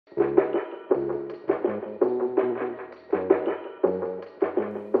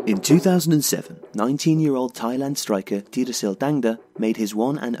In 2007, 19-year-old Thailand striker Thirasil Dangda made his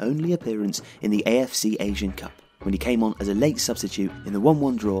one and only appearance in the AFC Asian Cup, when he came on as a late substitute in the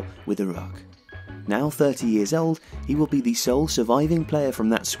 1-1 draw with Iraq. Now 30 years old, he will be the sole surviving player from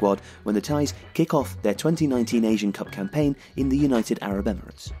that squad when the Thais kick off their 2019 Asian Cup campaign in the United Arab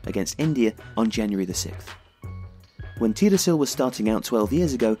Emirates against India on January the 6th. When Thirasil was starting out 12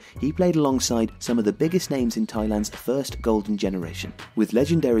 years ago, he played alongside some of the biggest names in Thailand's first golden generation, with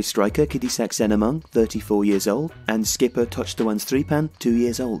legendary striker Kittisak Senamong, 34 years old, and skipper Tochtawan Sripan, 2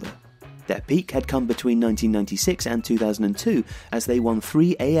 years older. Their peak had come between 1996 and 2002 as they won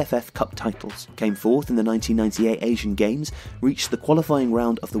 3 AFF Cup titles, came fourth in the 1998 Asian Games, reached the qualifying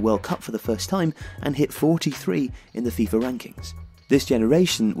round of the World Cup for the first time, and hit 43 in the FIFA rankings. This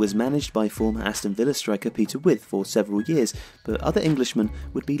generation was managed by former Aston Villa striker Peter With for several years, but other Englishmen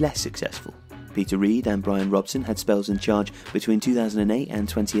would be less successful. Peter Reid and Brian Robson had spells in charge between 2008 and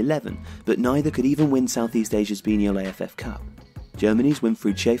 2011, but neither could even win Southeast Asia's biennial AFF Cup. Germany's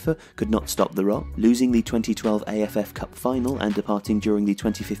Winfried Schäfer could not stop the rot, losing the 2012 AFF Cup final and departing during the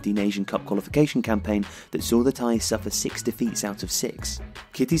 2015 Asian Cup qualification campaign that saw the Thais suffer 6 defeats out of 6.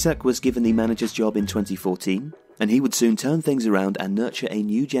 Kittisak was given the manager's job in 2014, and he would soon turn things around and nurture a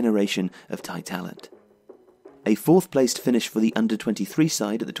new generation of Thai talent. A 4th-placed finish for the under-23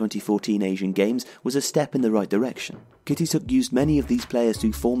 side at the 2014 Asian Games was a step in the right direction. Kittisak used many of these players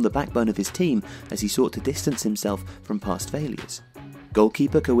to form the backbone of his team as he sought to distance himself from past failures.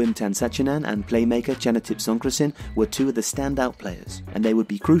 Goalkeeper Kawim Tansachanan and playmaker Chanatip Songkrasin were 2 of the standout players, and they would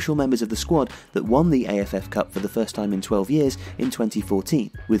be crucial members of the squad that won the AFF Cup for the first time in 12 years in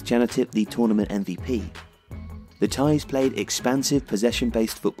 2014, with Chanatip the tournament MVP. The Thais played expansive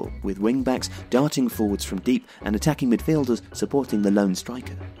possession-based football, with wing-backs darting forwards from deep and attacking midfielders supporting the lone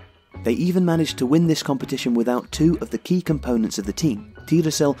striker. They even managed to win this competition without 2 of the key components of the team.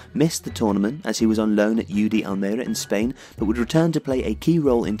 Thirasil missed the tournament as he was on loan at UD Almeria in Spain, but would return to play a key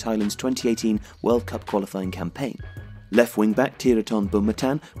role in Thailand's 2018 World Cup qualifying campaign. Left wing-back Thiraton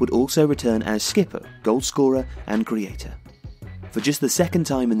Bumatan would also return as skipper, goal-scorer and creator. For just the second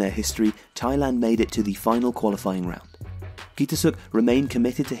time in their history, Thailand made it to the final qualifying round. Kittisak remained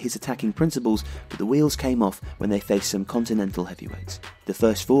committed to his attacking principles, but the wheels came off when they faced some continental heavyweights. The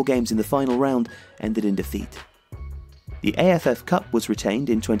first 4 games in the final round ended in defeat. The AFF Cup was retained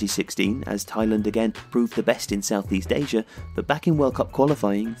in 2016 as Thailand again proved the best in Southeast Asia, but back in World Cup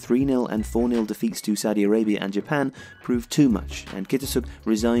qualifying, 3-0 and 4-0 defeats to Saudi Arabia and Japan proved too much, and Kittisak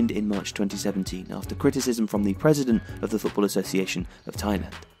resigned in March 2017 after criticism from the president of the Football Association of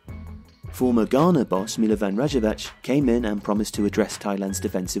Thailand. Former Ghana boss Milovan Rajovac came in and promised to address Thailand's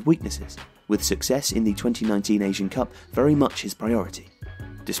defensive weaknesses, with success in the 2019 Asian Cup very much his priority.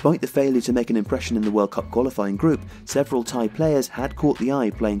 Despite the failure to make an impression in the World Cup qualifying group, several Thai players had caught the eye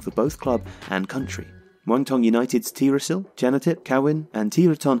playing for both club and country. Muangthong United's Thirasil, Chanatip, Kawin and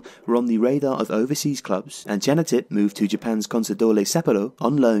Thiraton were on the radar of overseas clubs, and Chanatip moved to Japan's Consadole Sapporo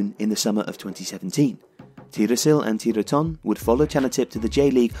on loan in the summer of 2017. Thirasil and Thiraton would follow Chanatip to the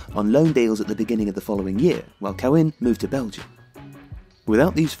J-League on loan deals at the beginning of the following year, while Kawin moved to Belgium.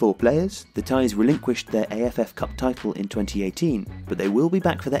 Without these 4 players, the Thais relinquished their AFF Cup title in 2018, but they will be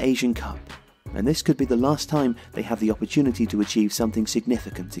back for the Asian Cup, and this could be the last time they have the opportunity to achieve something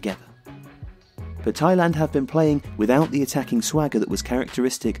significant together. But Thailand have been playing without the attacking swagger that was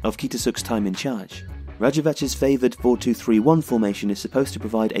characteristic of Kittisak's time in charge. Rajavac's favoured 4-2-3-1 formation is supposed to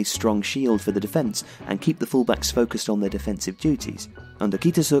provide a strong shield for the defence and keep the fullbacks focused on their defensive duties. Under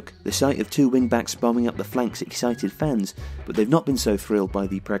Kittisak, the sight of 2 wing-backs bombing up the flanks excited fans, but they've not been so thrilled by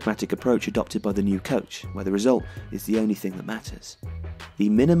the pragmatic approach adopted by the new coach, where the result is the only thing that matters. The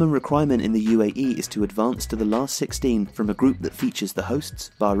minimum requirement in the UAE is to advance to the last 16 from a group that features the hosts,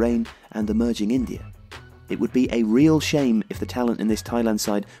 Bahrain and emerging India. It would be a real shame if the talent in this Thailand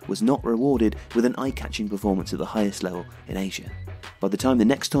side was not rewarded with an eye-catching performance at the highest level in Asia. By the time the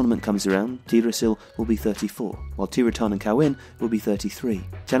next tournament comes around, Thirasil will be 34, while Thiraton and Kawin will be 33.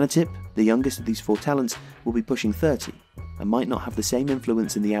 Chanatip, the youngest of these 4 talents, will be pushing 30, and might not have the same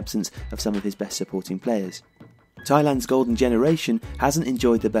influence in the absence of some of his best supporting players. Thailand's golden generation hasn't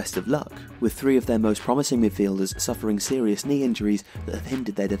enjoyed the best of luck, with 3 of their most promising midfielders suffering serious knee injuries that have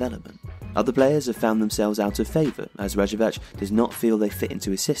hindered their development. Other players have found themselves out of favour, as Rajavac does not feel they fit into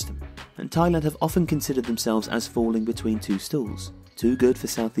his system, and Thailand have often considered themselves as falling between 2 stools. Too good for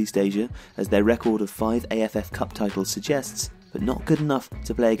Southeast Asia, as their record of 5 AFF Cup titles suggests, but not good enough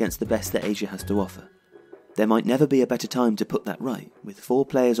to play against the best that Asia has to offer. There might never be a better time to put that right, with 4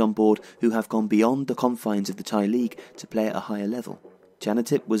 players on board who have gone beyond the confines of the Thai League to play at a higher level.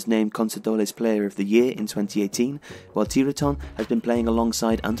 Janatip was named Consadoles Player of the Year in 2018, while Tiraton has been playing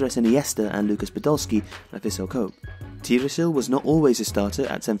alongside Andres Iniesta and Lucas Podolski at Vissel Kobe. Tirasil was not always a starter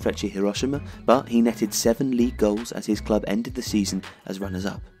at Senfrecce Hiroshima, but he netted 7 league goals as his club ended the season as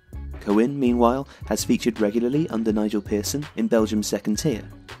runners-up. Cohen, meanwhile, has featured regularly under Nigel Pearson in Belgium's second tier.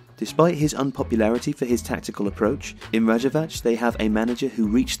 Despite his unpopularity for his tactical approach, in Rajovac they have a manager who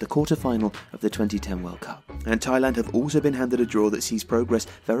reached the quarter-final of the 2010 World Cup. And Thailand have also been handed a draw that sees progress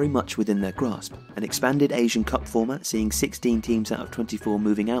very much within their grasp, an expanded Asian Cup format seeing 16 teams out of 24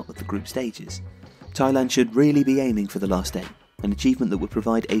 moving out of the group stages. Thailand should really be aiming for the last 8, an achievement that would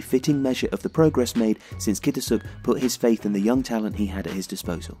provide a fitting measure of the progress made since Kittasuk put his faith in the young talent he had at his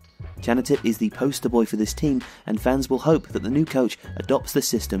disposal. Janatip is the poster boy for this team, and fans will hope that the new coach adopts the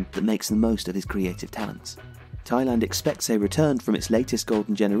system that makes the most of his creative talents. Thailand expects a return from its latest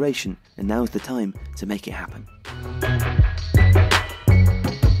golden generation, and now is the time to make it happen.